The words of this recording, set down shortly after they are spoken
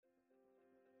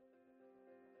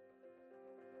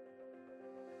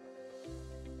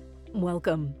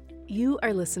Welcome. You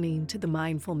are listening to the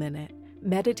Mindful Minute,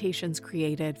 meditations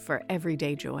created for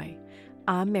everyday joy.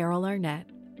 I'm Meryl Arnett,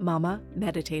 mama,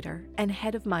 meditator, and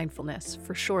head of mindfulness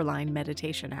for Shoreline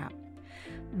Meditation app.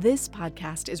 This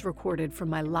podcast is recorded from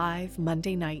my live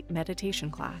Monday night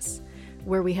meditation class,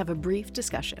 where we have a brief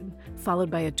discussion followed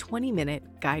by a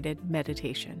 20-minute guided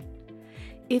meditation.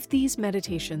 If these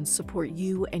meditations support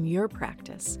you and your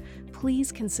practice,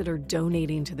 please consider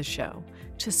donating to the show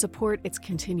to support its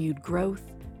continued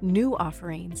growth, new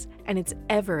offerings, and its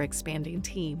ever-expanding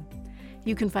team.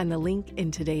 You can find the link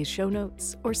in today's show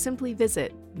notes or simply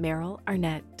visit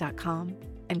merylarnett.com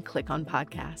and click on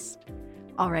podcast.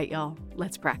 All right, y'all,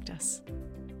 let's practice.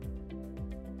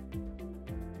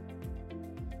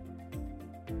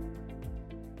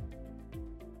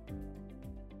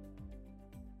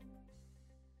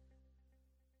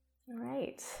 All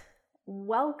right,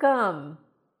 welcome.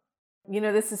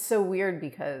 This is so weird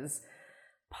because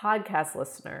podcast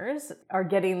listeners are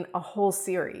getting a whole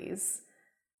series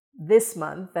this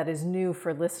month that is new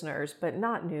for listeners, but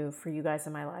not new for you guys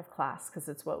in my live class because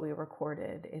it's what we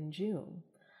recorded in June.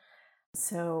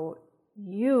 So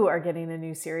you are getting a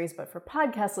new series, but for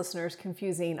podcast listeners,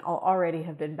 confusing. I'll already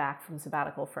have been back from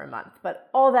sabbatical for a month. But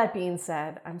all that being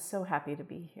said, I'm so happy to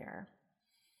be here.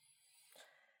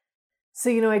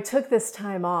 So, I took this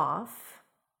time off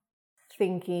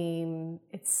thinking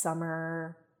it's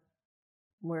summer,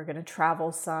 we're going to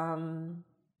travel some,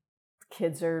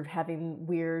 kids are having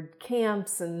weird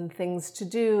camps and things to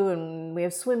do, and we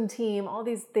have swim team, all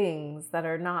these things that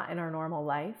are not in our normal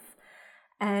life.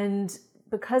 And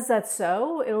because that's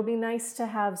so, it'll be nice to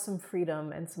have some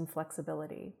freedom and some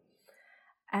flexibility.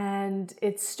 And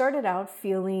it started out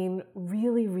feeling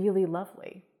really, really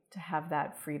lovely to have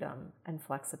that freedom and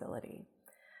flexibility.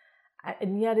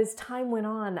 And yet as time went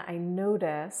on, I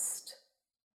noticed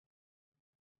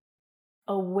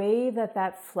a way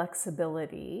that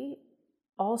flexibility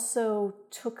also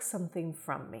took something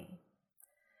from me.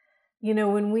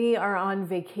 When we are on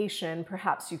vacation,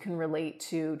 perhaps you can relate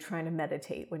to trying to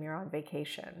meditate when you're on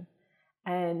vacation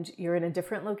and you're in a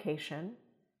different location,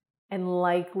 and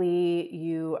likely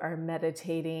you are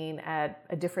meditating at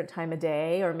a different time of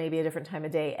day, or maybe a different time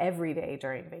of day every day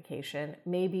during vacation.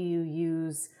 Maybe you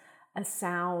use a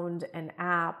sound, an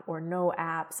app, or no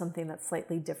app, something that's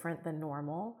slightly different than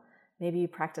normal. Maybe you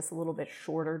practice a little bit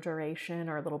shorter duration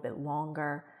or a little bit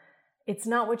longer. It's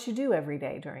not what you do every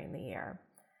day during the year.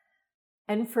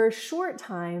 And for a short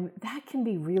time, that can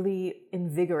be really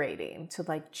invigorating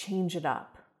to change it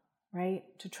up, right?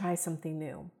 To try something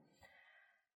new.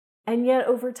 And yet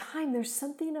over time, there's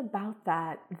something about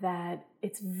that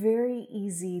it's very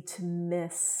easy to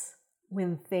miss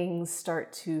when things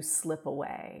start to slip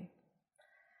away.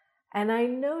 And I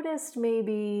noticed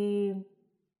maybe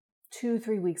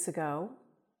 2-3 weeks ago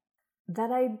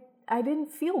that I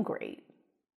didn't feel great.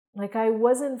 I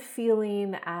wasn't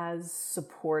feeling as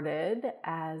supported,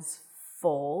 as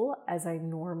full as I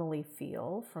normally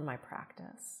feel from my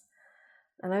practice.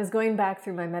 And I was going back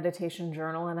through my meditation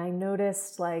journal and I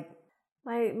noticed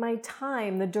my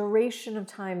time, the duration of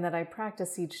time that I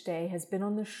practice each day has been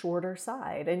on the shorter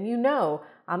side. And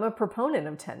I'm a proponent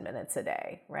of 10 minutes a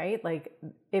day, right?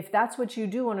 If that's what you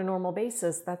do on a normal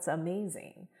basis, that's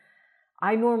amazing.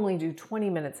 I normally do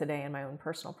 20 minutes a day in my own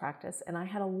personal practice, and I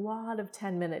had a lot of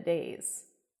 10-minute days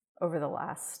over the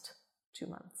last 2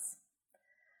 months.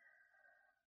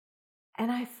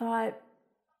 And I thought,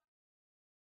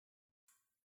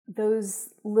 those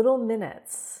little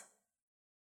minutes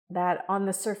that on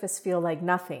the surface feel like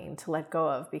nothing to let go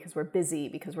of because we're busy,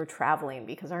 because we're traveling,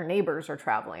 because our neighbors are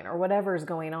traveling, or whatever's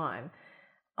going on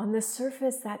the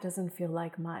surface, that doesn't feel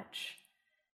like much.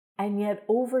 And yet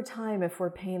over time, if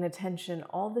we're paying attention,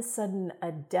 all of a sudden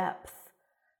a depth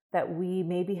that we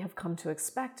maybe have come to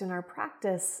expect in our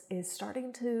practice is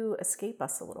starting to escape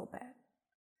us a little bit.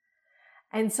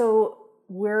 And so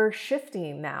we're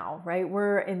shifting now, right?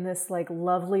 We're in this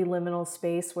lovely liminal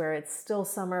space where it's still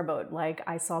summer, but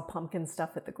I saw pumpkin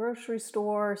stuff at the grocery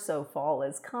store, so fall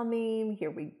is coming, here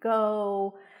we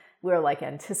go. We're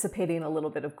anticipating a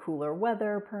little bit of cooler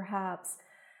weather perhaps.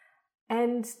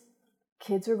 And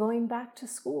kids are going back to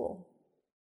school.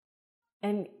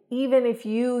 And even if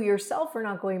you yourself are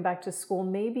not going back to school,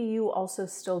 maybe you also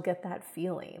still get that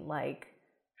feeling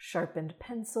sharpened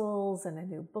pencils and a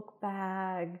new book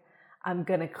bag. I'm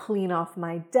going to clean off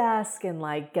my desk and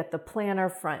get the planner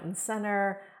front and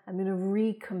center. I'm going to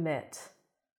recommit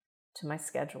to my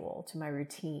schedule, to my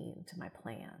routine, to my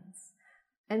plans.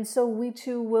 And so we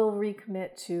too will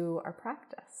recommit to our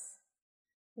practice.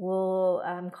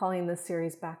 I'm calling this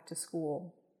series Back to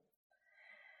School.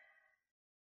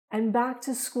 And back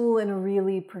to school in a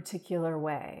really particular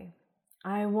way.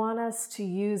 I want us to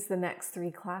use the next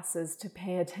 3 classes to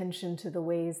pay attention to the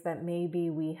ways that maybe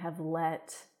we have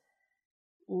let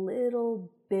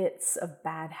little bits of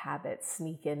bad habits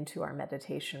sneak into our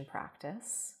meditation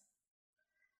practice,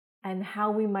 and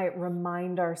how we might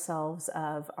remind ourselves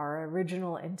of our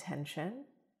original intention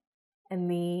and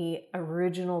the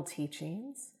original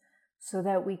teachings so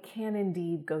that we can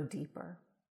indeed go deeper,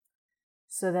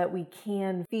 so that we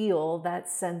can feel that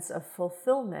sense of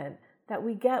fulfillment that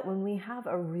we get when we have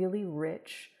a really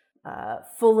rich,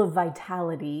 full of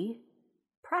vitality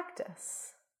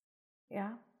practice.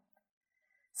 Yeah?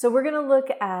 So we're going to look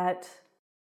at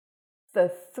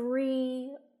the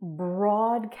 3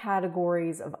 broad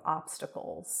categories of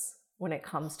obstacles when it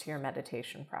comes to your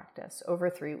meditation practice over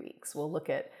 3 weeks. We'll look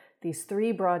at these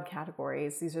 3 broad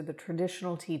categories. These are the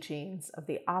traditional teachings of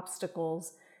the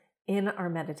obstacles in our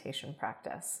meditation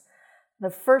practice.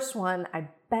 The first one, I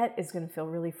bet, is going to feel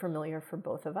really familiar for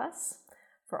both of us,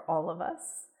 for all of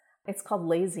us. It's called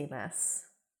laziness.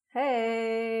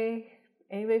 Hey,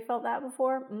 anybody felt that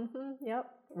before? Yep,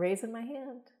 raising my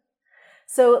hand.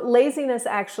 So laziness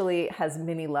actually has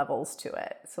many levels to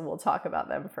it. So we'll talk about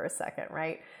them for a second,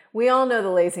 right? We all know the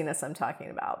laziness I'm talking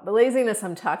about. The laziness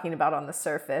I'm talking about on the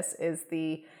surface is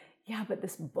but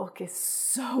this book is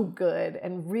so good,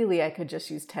 and really I could just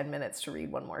use 10 minutes to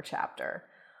read one more chapter.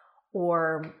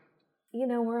 Or,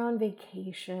 we're on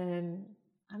vacation,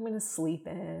 I'm going to sleep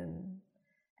in,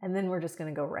 and then we're just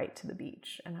going to go right to the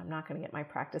beach, and I'm not going to get my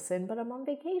practice in, but I'm on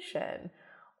vacation.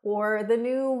 Or the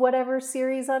new whatever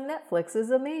series on Netflix is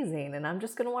amazing, and I'm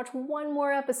just going to watch one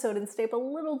more episode and stay up a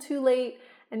little too late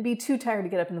and be too tired to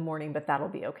get up in the morning, but that'll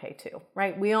be okay too,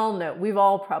 right? We all know, we've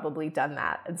all probably done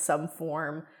that in some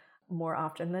form, more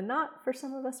often than not, for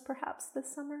some of us perhaps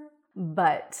this summer.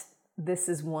 But this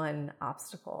is one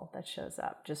obstacle that shows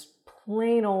up, just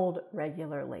plain old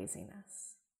regular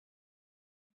laziness.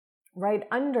 Right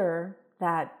under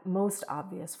that most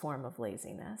obvious form of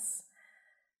laziness,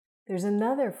 there's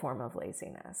another form of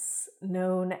laziness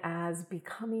known as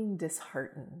becoming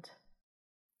disheartened.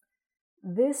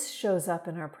 This shows up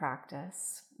in our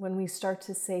practice when we start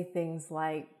to say things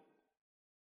like,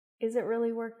 is it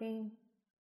really working?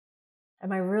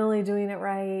 Am I really doing it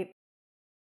right?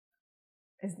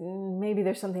 Maybe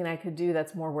there's something I could do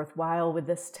that's more worthwhile with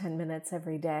this 10 minutes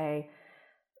every day.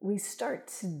 We start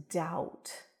to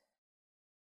doubt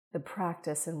the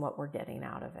practice and what we're getting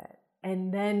out of it,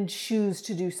 and then choose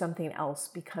to do something else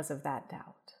because of that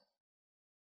doubt.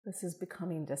 This is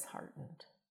becoming disheartened.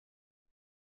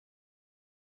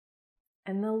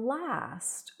 And the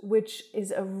last, which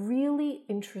is a really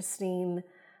interesting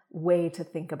way to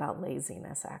think about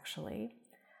laziness, actually,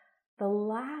 the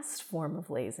last form of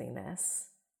laziness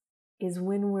is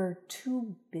when we're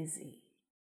too busy.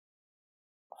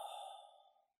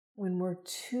 When we're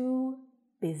too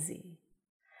busy.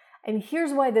 And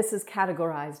here's why this is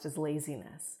categorized as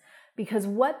laziness. Because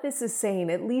what this is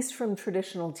saying, at least from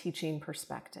traditional teaching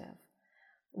perspective,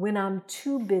 when I'm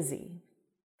too busy,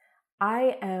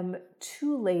 I am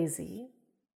too lazy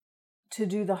to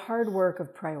do the hard work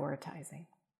of prioritizing.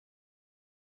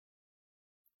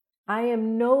 I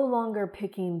am no longer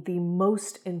picking the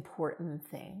most important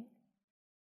thing.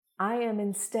 I am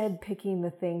instead picking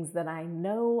the things that I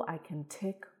know I can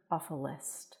tick off a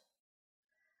list.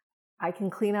 I can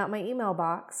clean out my email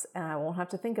box and I won't have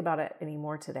to think about it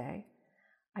anymore today.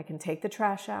 I can take the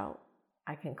trash out.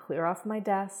 I can clear off my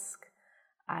desk.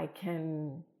 I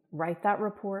can write that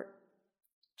report.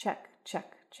 Check,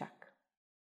 check, check.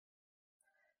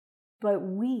 But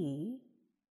we,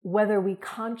 whether we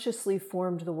consciously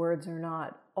formed the words or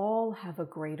not, all have a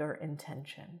greater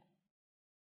intention.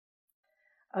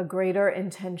 A greater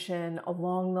intention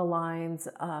along the lines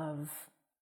of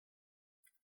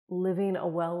living a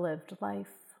well-lived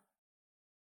life,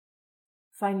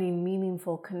 finding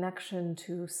meaningful connection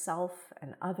to self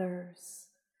and others,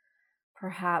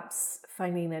 perhaps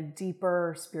finding a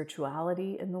deeper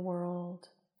spirituality in the world.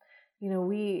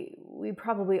 We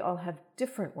probably all have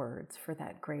different words for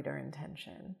that greater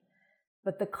intention,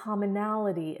 but the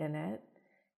commonality in it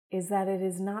is that it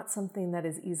is not something that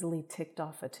is easily ticked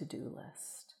off a to-do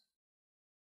list.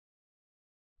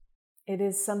 It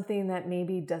is something that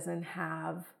maybe doesn't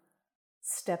have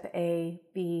step A,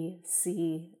 B,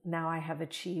 C, now I have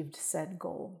achieved said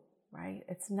goal, right?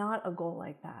 It's not a goal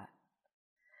like that.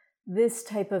 This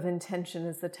type of intention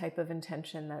is the type of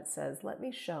intention that says, let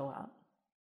me show up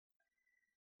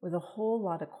with a whole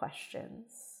lot of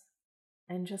questions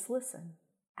and just listen.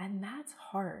 And that's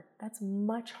hard. That's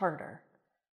much harder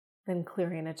than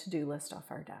clearing a to-do list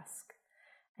off our desk.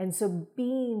 And so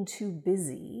being too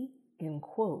busy in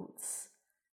quotes,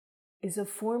 is a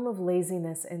form of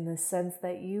laziness in the sense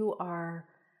that you are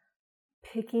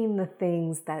picking the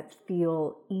things that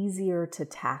feel easier to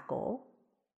tackle,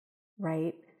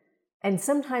 right? And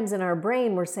sometimes in our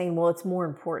brain, we're saying, well, it's more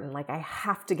important. Like, I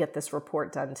have to get this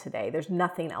report done today. There's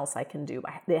nothing else I can do.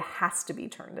 It has to be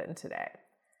turned in today.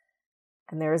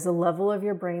 And there is a level of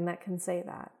your brain that can say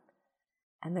that.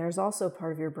 And there's also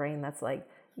part of your brain that's like,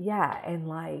 yeah, and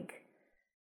like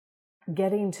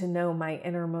getting to know my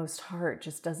innermost heart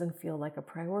just doesn't feel like a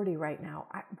priority right now.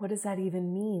 What does that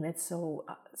even mean? It's so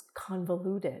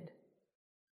convoluted.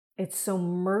 It's so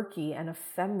murky and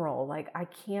ephemeral. Like, I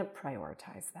can't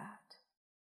prioritize that.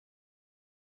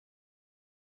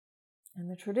 And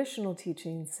the traditional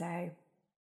teachings say,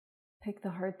 pick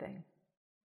the hard thing.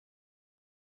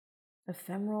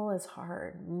 Ephemeral is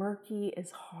hard. Murky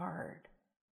is hard.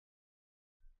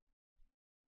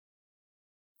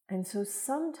 And so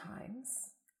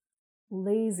sometimes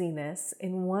laziness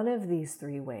in one of these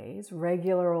three ways,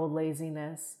 regular old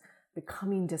laziness,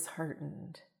 becoming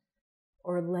disheartened,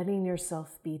 or letting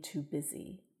yourself be too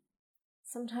busy,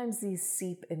 sometimes these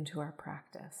seep into our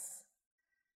practice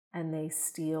and they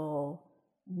steal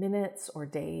minutes or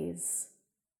days.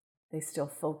 They steal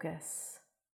focus.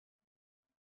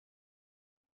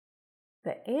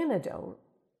 The antidote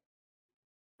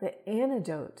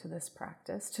to this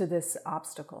practice, to this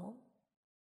obstacle,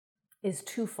 is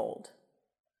twofold.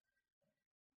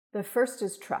 The first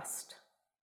is trust.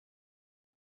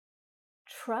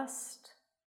 Trust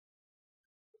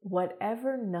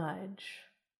whatever nudge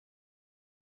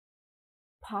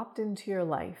popped into your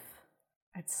life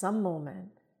at some moment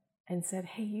and said,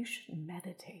 hey, you should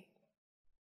meditate.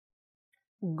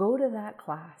 Go to that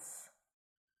class.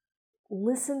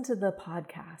 Listen to the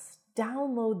podcast.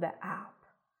 Download the app.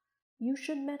 You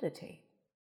should meditate.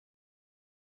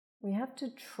 We have to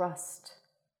trust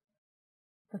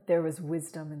that there was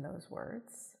wisdom in those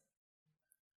words.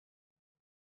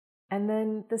 And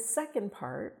then the second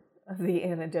part of the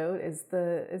antidote is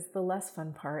the less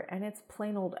fun part, and it's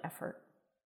plain old effort.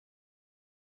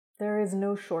 There is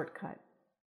no shortcut.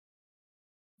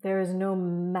 There is no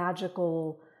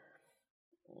magical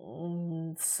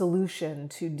solution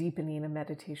to deepening a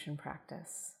meditation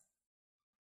practice,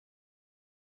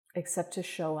 except to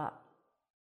show up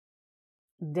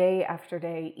day after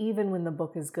day, even when the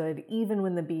book is good, even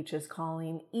when the beach is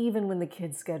calling, even when the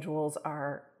kids' schedules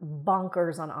are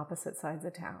bonkers on opposite sides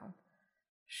of town.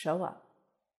 Show up.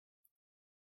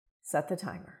 Set the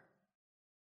timer.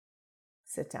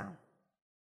 Sit down.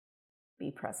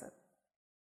 Be present.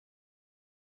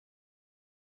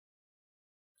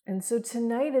 And so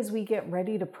tonight, as we get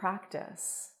ready to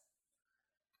practice,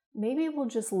 maybe we'll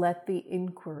just let the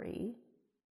inquiry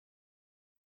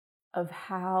of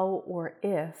how or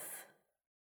if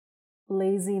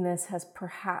laziness has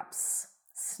perhaps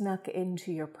snuck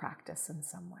into your practice in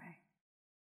some way.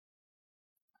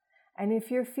 And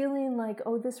if you're feeling like,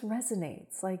 oh, this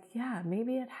resonates, like, yeah,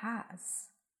 maybe it has,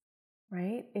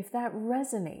 right? If that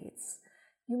resonates,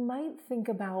 you might think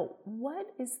about, what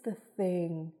is the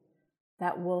thing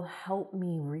that will help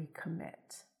me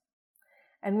recommit?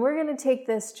 And we're going to take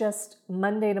this just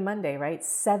Monday to Monday, right? A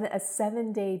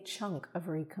 7-day chunk of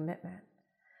recommitment.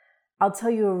 I'll tell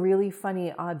you a really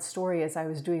funny, odd story. As I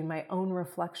was doing my own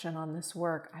reflection on this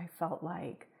work, I felt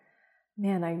like,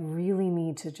 man, I really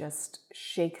need to just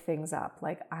shake things up.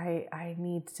 Like I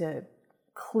need to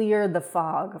clear the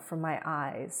fog from my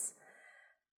eyes.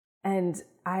 And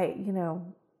I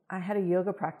had a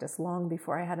yoga practice long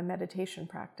before I had a meditation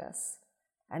practice.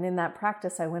 And in that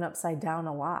practice, I went upside down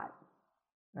a lot.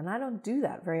 And I don't do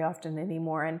that very often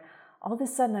anymore. And all of a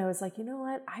sudden I was like, you know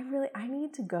what? I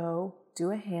need to go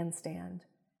do a handstand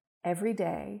every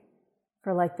day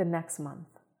for like the next month.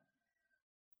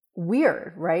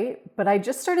 Weird, right? But I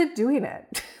just started doing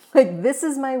it. Like, this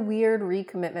is my weird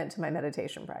recommitment to my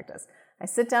meditation practice. I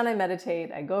sit down, I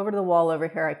meditate, I go over to the wall over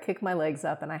here, I kick my legs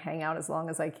up, and I hang out as long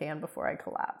as I can before I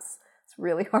collapse. It's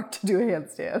really hard to do a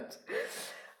handstand.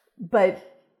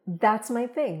 But that's my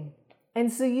thing.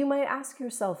 And so you might ask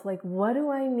yourself, like, what do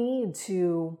I need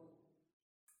to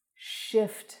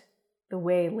shift the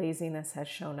way laziness has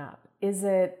shown up? Is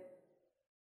it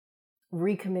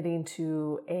recommitting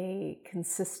to a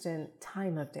consistent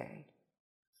time of day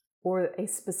or a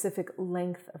specific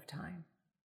length of time?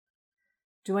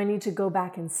 Do I need to go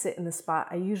back and sit in the spot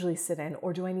I usually sit in,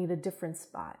 or do I need a different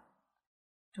spot?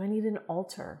 Do I need an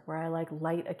altar where I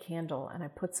light a candle and I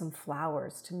put some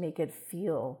flowers to make it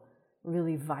feel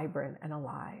really vibrant and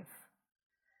alive?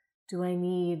 Do I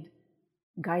need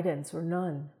guidance or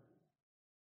none?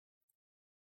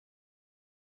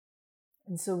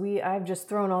 And so I've just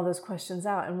thrown all those questions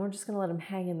out, and we're just going to let them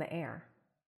hang in the air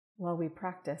while we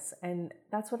practice. And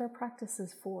that's what our practice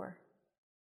is for,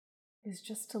 is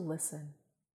just to listen.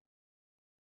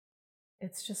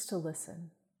 It's just to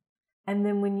listen. And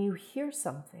then when you hear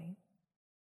something,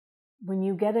 when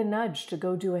you get a nudge to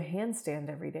go do a handstand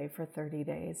every day for 30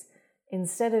 days,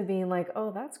 instead of being like,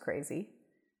 oh, that's crazy,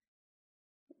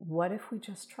 what if we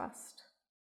just trust?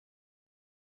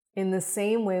 In the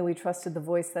same way we trusted the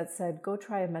voice that said, go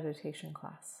try a meditation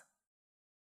class.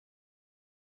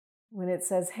 When it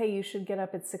says, hey, you should get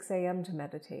up at 6 a.m. to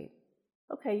meditate.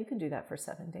 Okay, you can do that for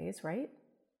 7 days, right?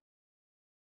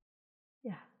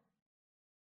 Yeah.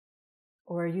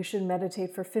 Or you should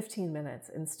meditate for 15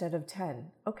 minutes instead of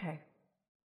 10. Okay.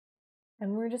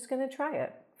 And we're just going to try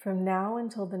it from now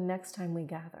until the next time we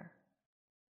gather.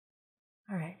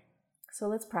 All right, so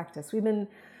let's practice. We've been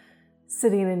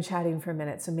sitting and chatting for a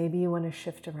minute, so maybe you want to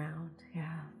shift around.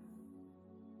 Yeah.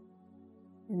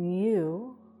 And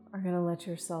you are going to let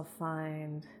yourself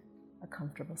find a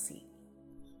comfortable seat.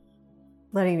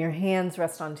 Letting your hands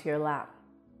rest onto your lap.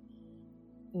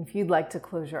 And if you'd like to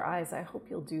close your eyes, I hope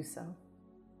you'll do so.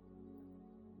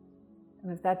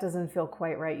 And if that doesn't feel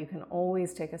quite right, you can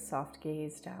always take a soft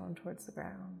gaze down towards the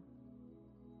ground.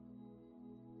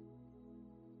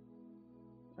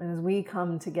 And as we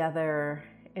come together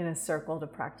in a circle to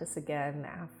practice again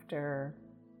after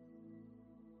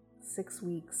 6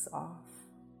 weeks off,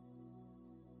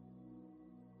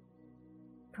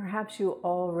 perhaps you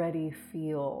already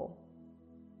feel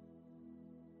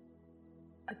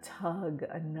a tug,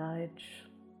 a nudge,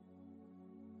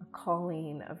 a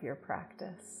calling of your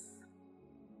practice.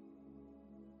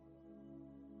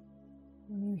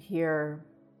 When you hear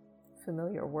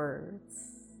familiar words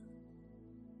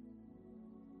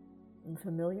and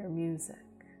familiar music.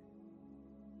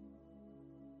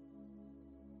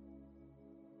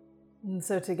 And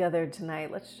so together tonight,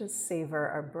 let's just savor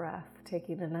our breath,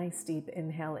 taking a nice deep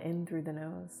inhale in through the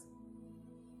nose.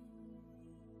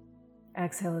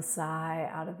 Exhale a sigh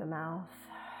out of the mouth.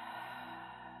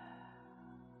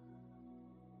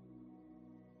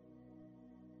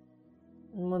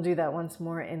 And we'll do that once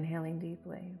more, inhaling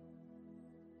deeply.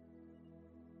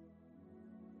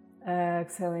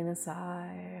 Exhaling a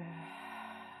sigh.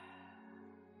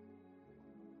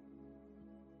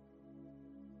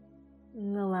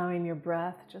 And allowing your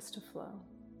breath just to flow.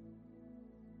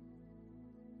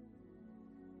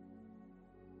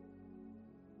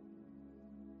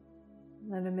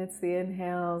 And amidst the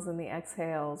inhales and the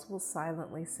exhales, we'll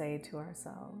silently say to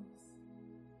ourselves,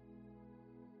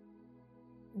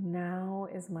 now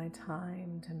is my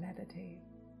time to meditate.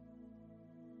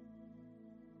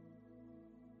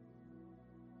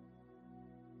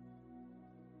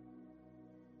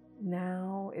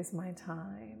 Now is my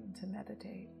time to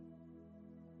meditate.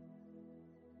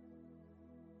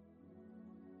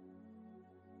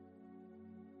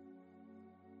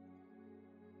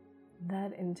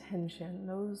 That intention,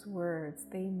 those words,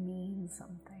 they mean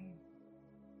something.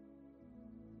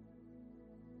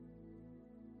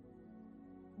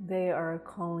 They are a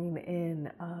calling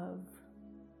in of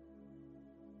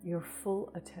your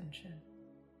full attention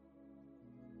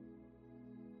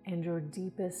and your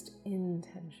deepest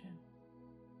intention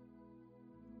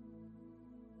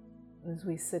as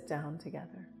we sit down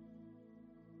together.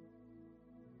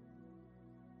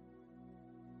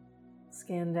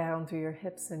 Scan down through your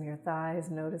hips and your thighs,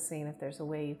 noticing if there's a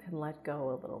way you can let go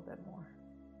a little bit more.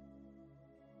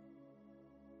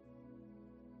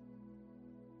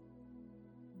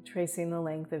 Tracing the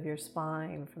length of your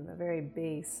spine from the very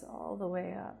base all the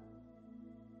way up.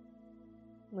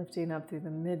 Lifting up through the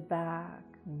mid-back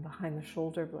and behind the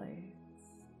shoulder blades.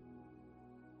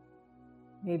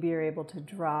 Maybe you're able to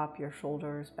drop your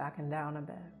shoulders back and down a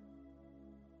bit.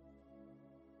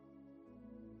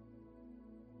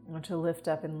 Or to lift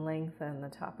up and lengthen the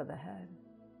top of the head.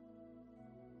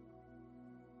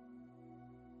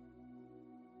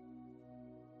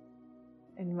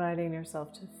 Inviting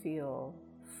yourself to feel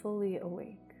fully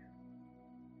awake.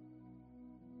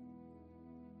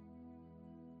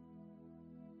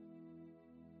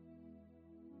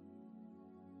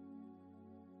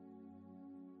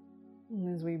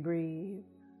 And as we breathe,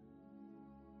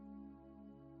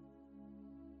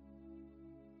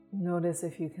 notice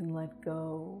if you can let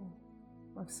go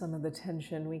of some of the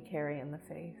tension we carry in the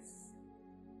face.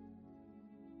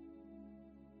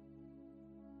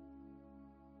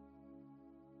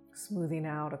 Smoothing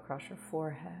out across your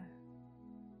forehead.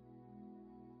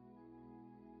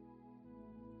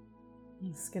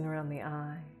 And skin around the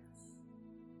eyes.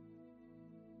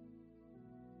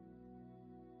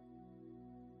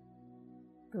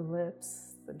 The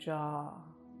lips, the jaw,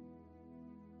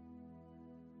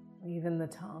 even the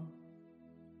tongue.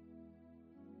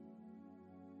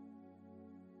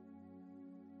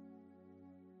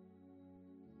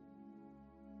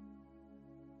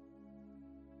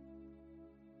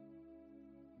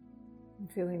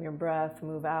 And feeling your breath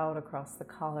move out across the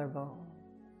collarbone.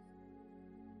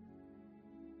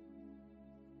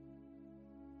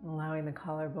 Allowing the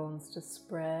collarbones to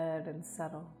spread and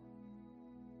settle.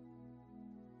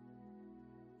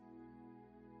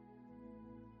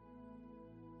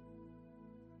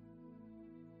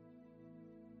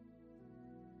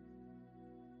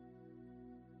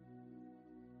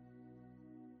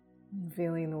 And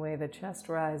feeling the way the chest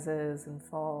rises and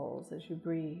falls as you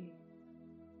breathe.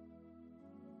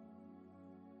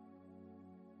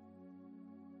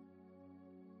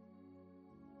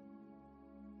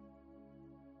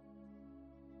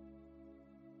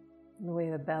 And the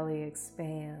way the belly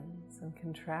expands and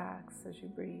contracts as you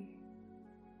breathe.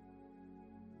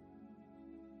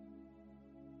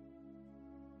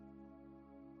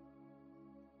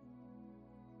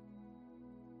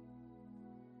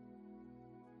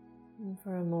 And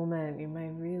for a moment, you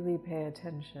might really pay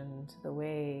attention to the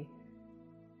way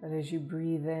that as you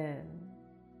breathe in,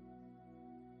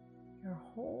 your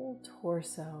whole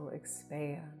torso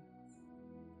expands.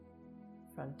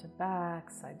 Front to back,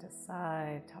 side to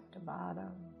side, top to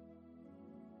bottom.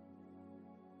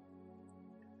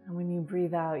 And when you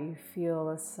breathe out, you feel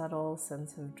a subtle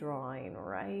sense of drawing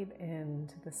right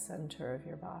into the center of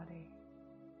your body.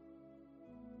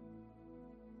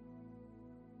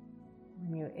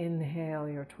 When you inhale,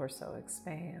 your torso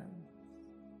expands.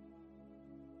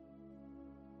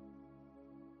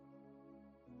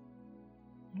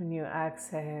 When you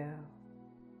exhale,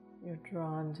 you're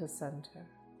drawn to center.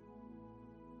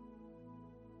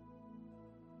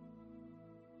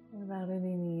 Without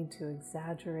any need to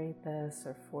exaggerate this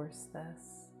or force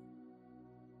this.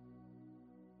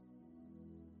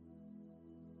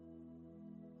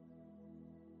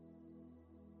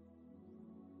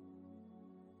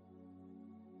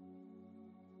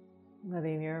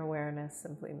 Letting your awareness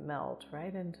simply melt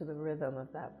right into the rhythm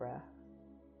of that breath.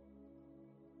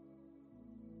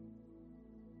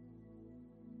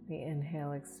 The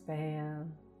inhale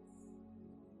expands.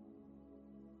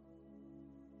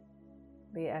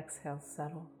 The exhale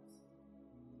settles.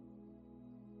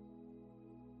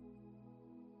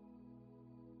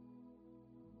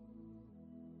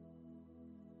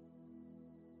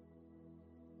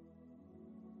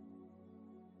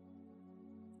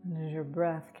 And as your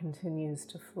breath continues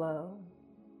to flow,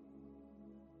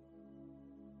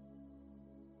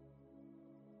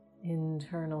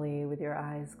 internally with your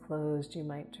eyes closed, you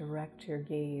might direct your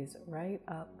gaze right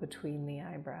up between the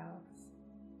eyebrows.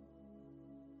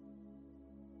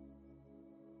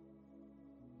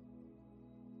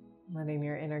 Letting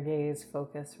your inner gaze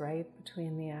focus right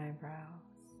between the eyebrows.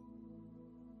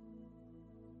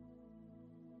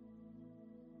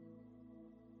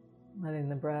 Letting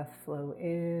the breath flow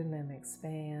in and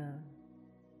expand,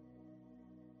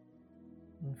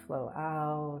 and flow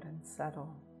out and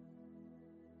settle.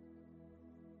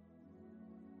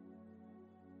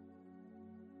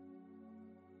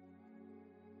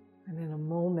 And in a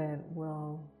moment,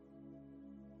 we'll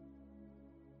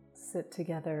sit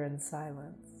together in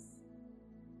silence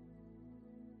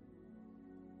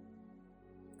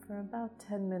for about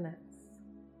 10 minutes.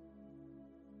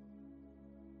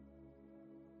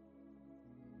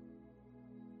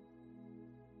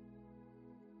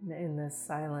 And in this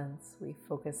silence, we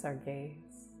focus our gaze.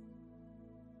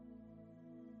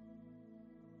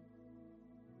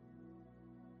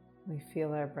 We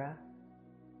feel our breath.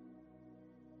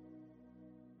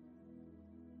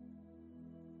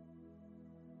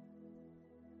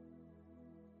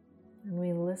 And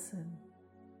we listen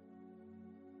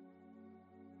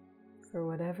for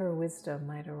whatever wisdom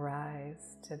might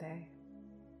arise today.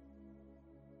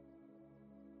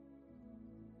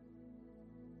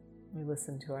 We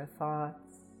listen to our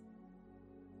thoughts,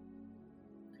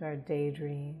 to our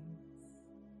daydreams,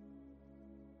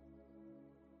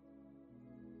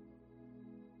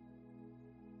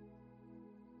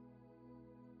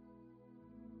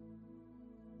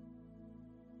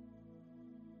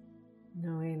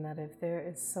 knowing that if there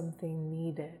is something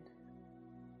needed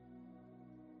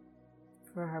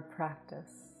for our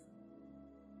practice,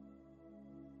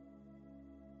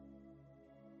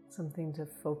 something to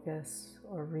focus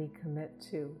or recommit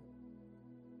to,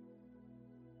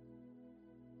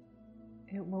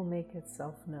 it will make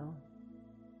itself known.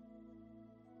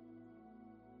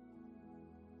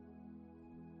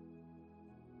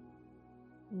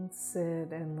 And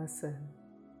sit and listen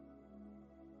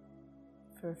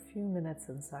for a few minutes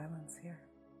in silence here.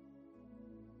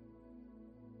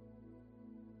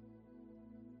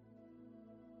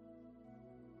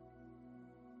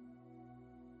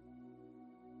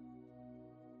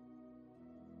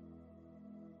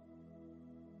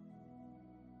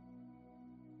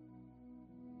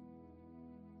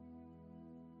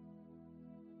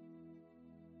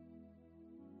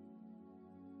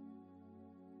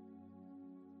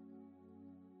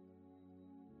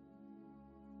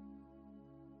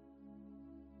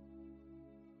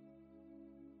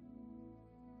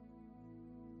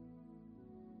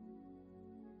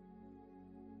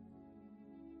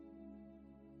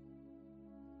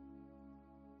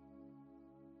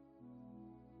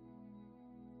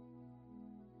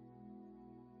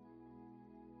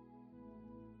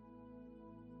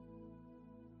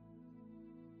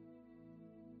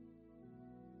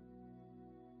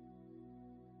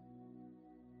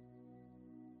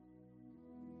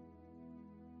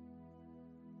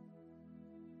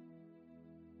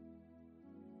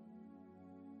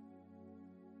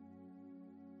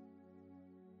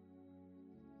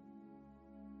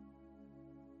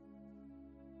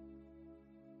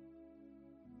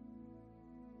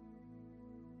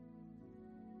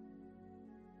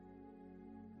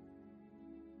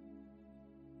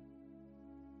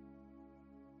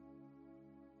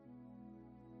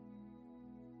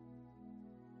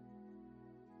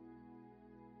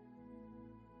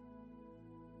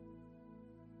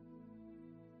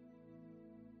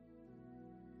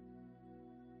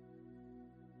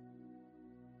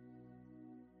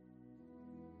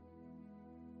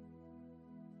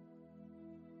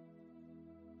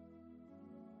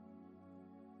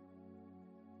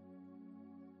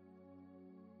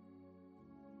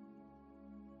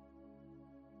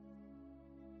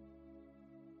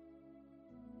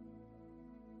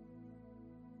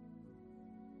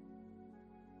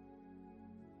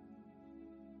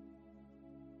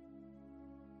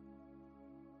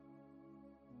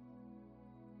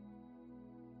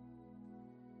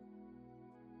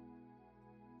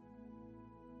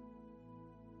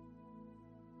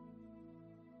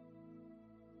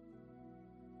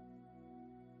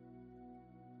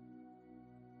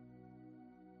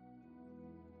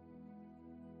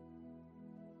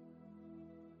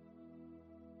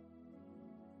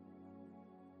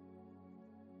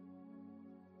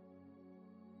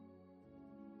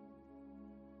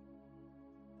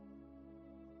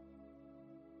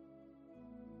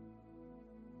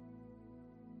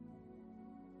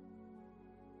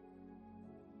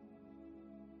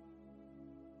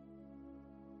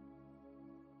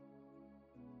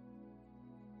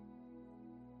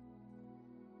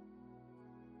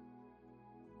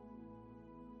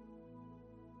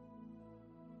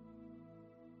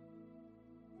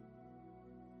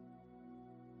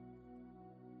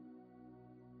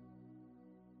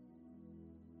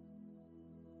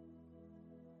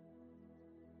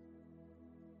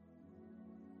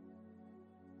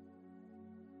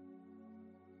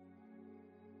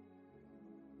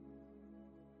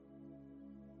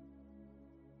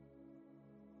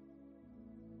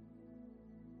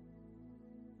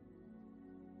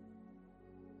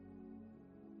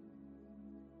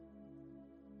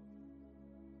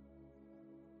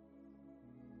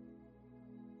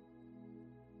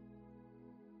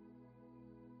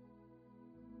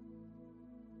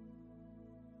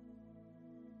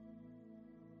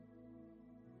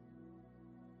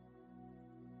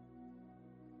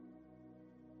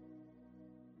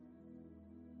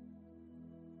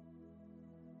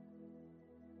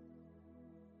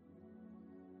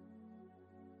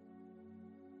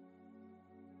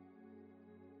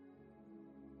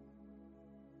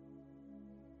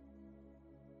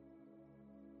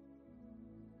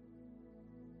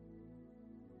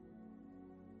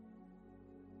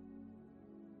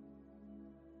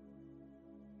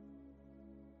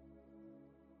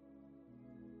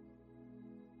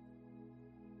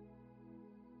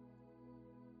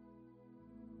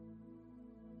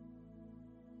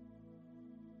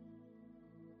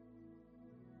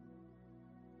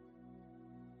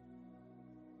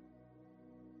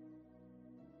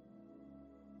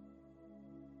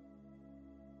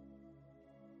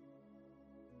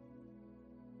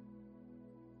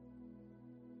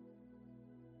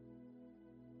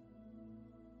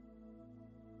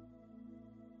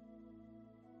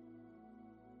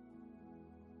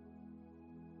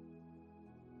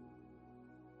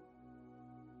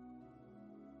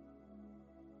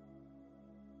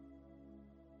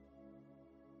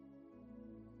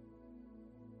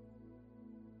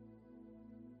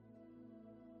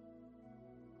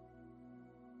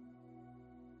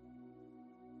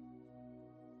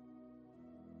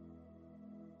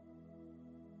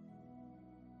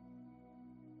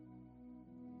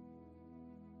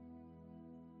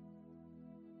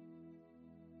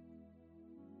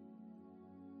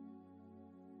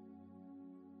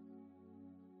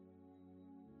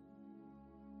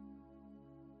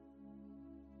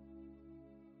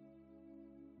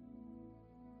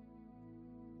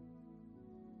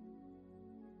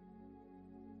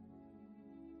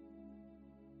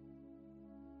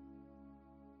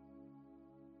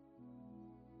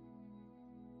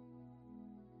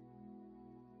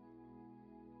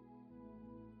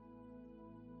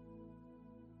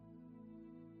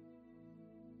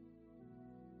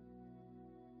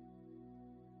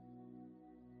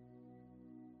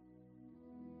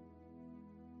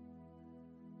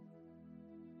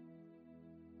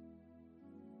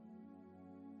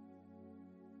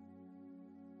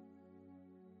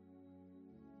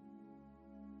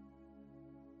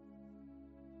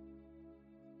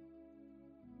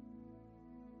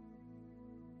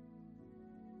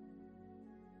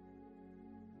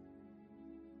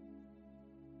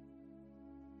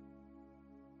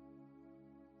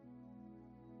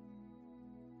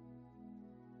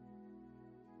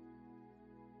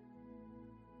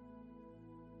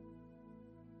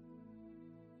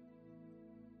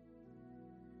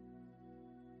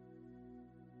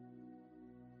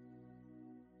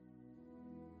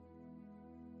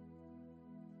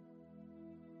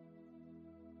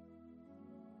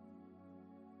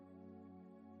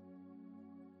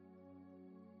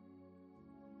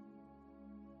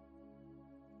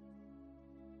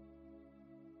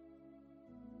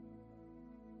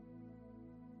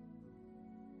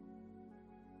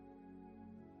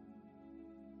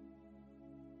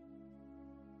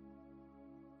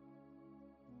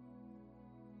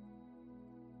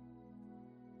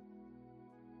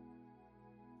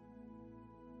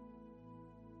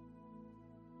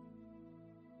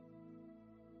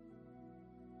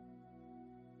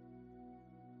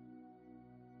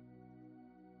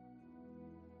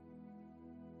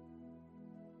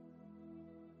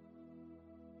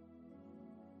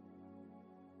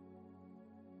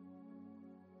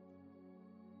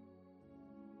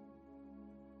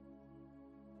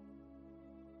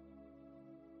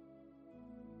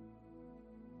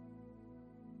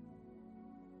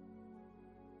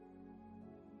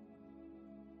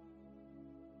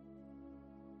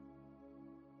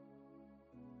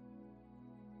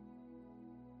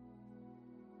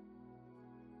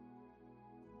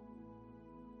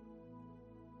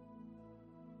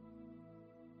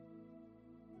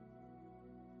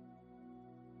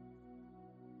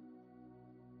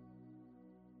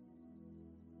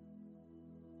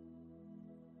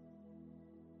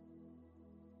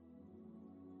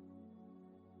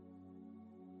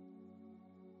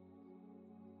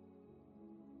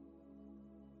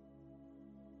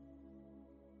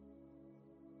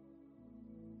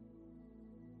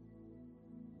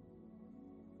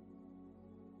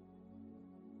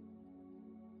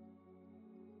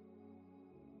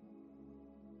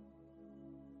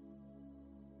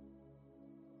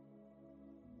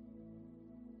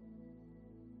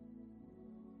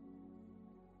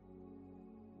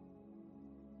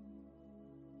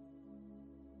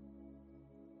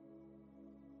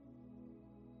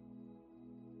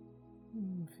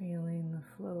 Feeling the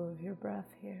flow of your breath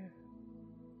here.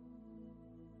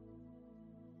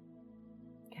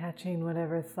 Catching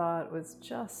whatever thought was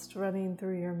just running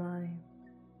through your mind.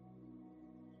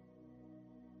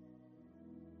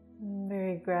 And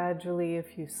very gradually,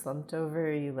 if you slumped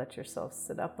over, you let yourself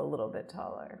sit up a little bit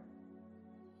taller.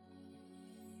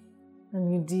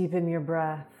 And you deepen your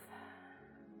breath,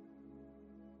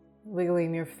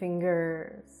 wiggling your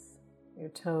fingers, your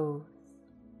toes.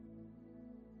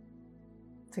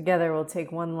 Together, we'll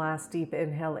take one last deep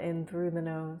inhale in through the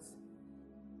nose.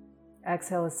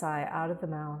 Exhale a sigh out of the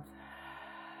mouth.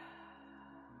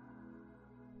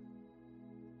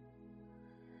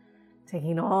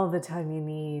 Taking all the time you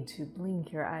need to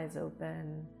blink your eyes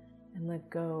open and let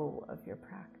go of your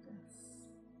practice.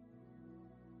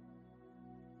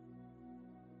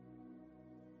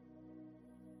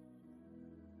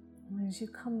 And as you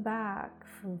come back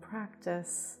from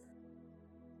practice,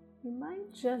 you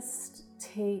might just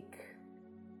take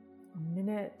a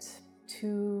minute,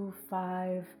 2,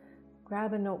 5,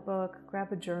 grab a notebook,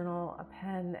 grab a journal, a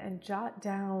pen, and jot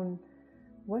down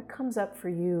what comes up for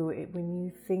you when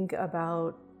you think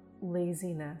about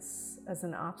laziness as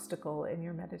an obstacle in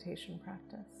your meditation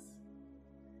practice.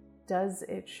 Does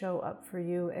it show up for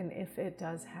you? And if it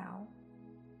does, how?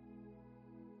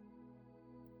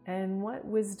 And what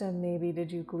wisdom maybe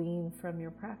did you glean from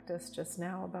your practice just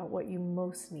now about what you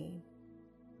most need?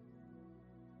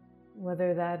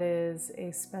 Whether that is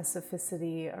a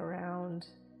specificity around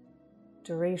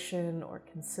duration or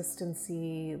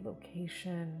consistency,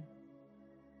 location,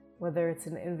 whether it's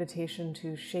an invitation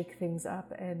to shake things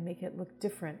up and make it look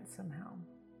different somehow.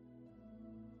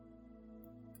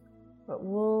 But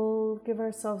we'll give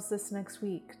ourselves this next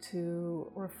week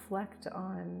to reflect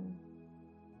on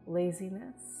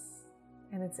laziness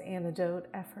and its antidote,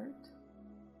 effort.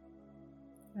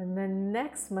 And then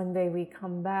next Monday we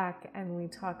come back and we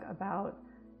talk about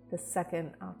the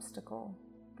second obstacle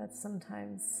that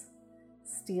sometimes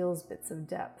steals bits of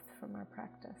depth from our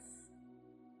practice.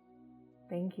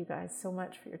 Thank you guys so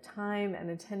much for your time and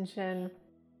attention.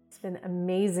 It's been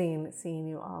amazing seeing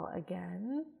you all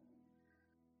again.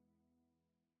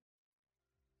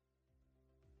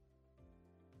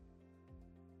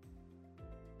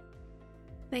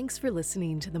 Thanks for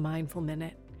listening to the Mindful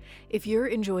Minute. If you're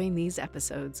enjoying these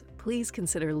episodes, please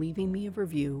consider leaving me a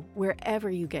review wherever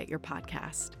you get your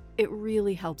podcast. It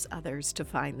really helps others to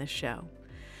find this show.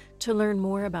 To learn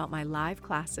more about my live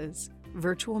classes,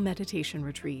 virtual meditation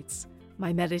retreats,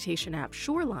 my meditation app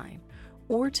Shoreline,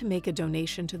 or to make a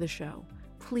donation to the show,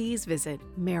 please visit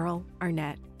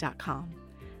merylarnett.com.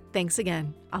 Thanks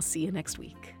again. I'll see you next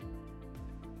week.